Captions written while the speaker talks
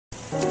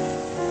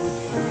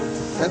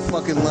That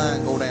fucking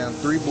line go down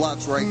 3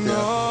 blocks right there.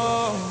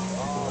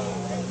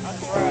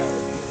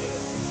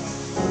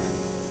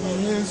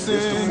 This the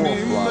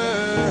 4th block.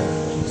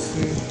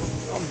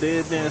 I'm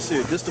dead damn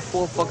serious. This the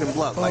 4th fucking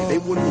block. Like, they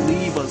wouldn't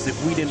believe us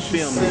if we didn't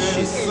film this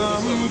shit. 3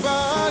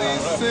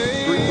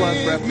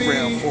 blocks wrapped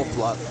around 4th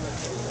block.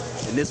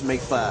 And this make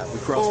 5. We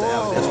crossed the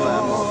alley. That's 5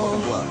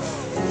 motherfucking blocks.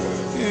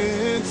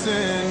 It's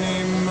an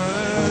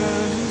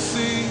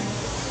emergency.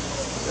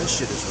 That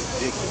shit is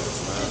ridiculous,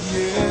 man.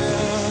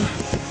 Yeah.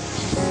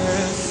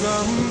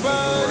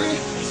 Somebody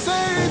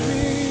save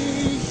me.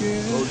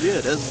 Yeah. Oh yeah,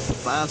 that's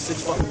 5,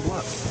 6 fucking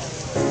blocks.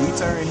 If we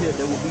turn here,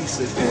 there will be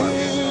 6 blocks.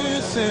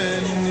 It's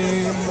an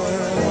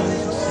emergency.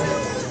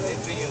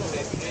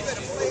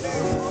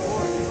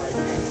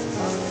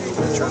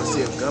 They're trying to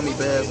sell gummy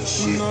bears and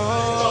shit.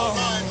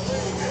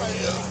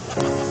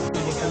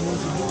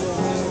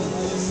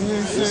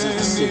 This is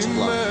the 6th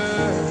block.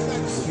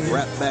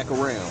 Wrap back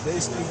around.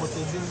 Basically what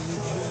they do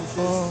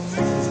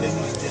is they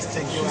need to just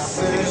take your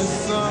application.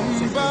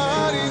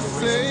 Somebody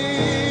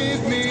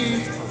save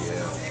me.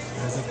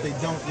 Because if they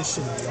don't, this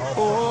shit be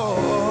all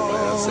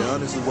Like I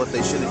said, this is what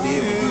they should have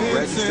did when you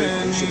registered.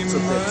 They should have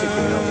took that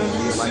ticket out and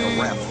did like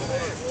a raffle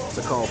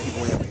to call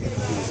people in for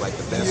interviews like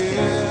the best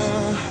candidates.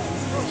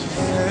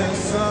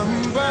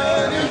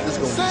 I think this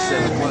gonna be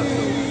 7 months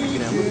though. You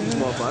know, look at these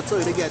motherfuckers. I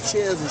told you they got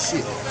chairs and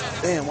shit.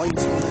 Damn, why you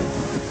doing that?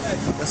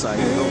 That's how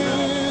you go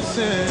now.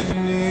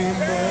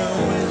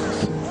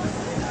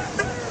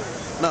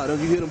 Nah,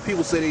 don't you hear them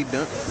people say they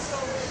done?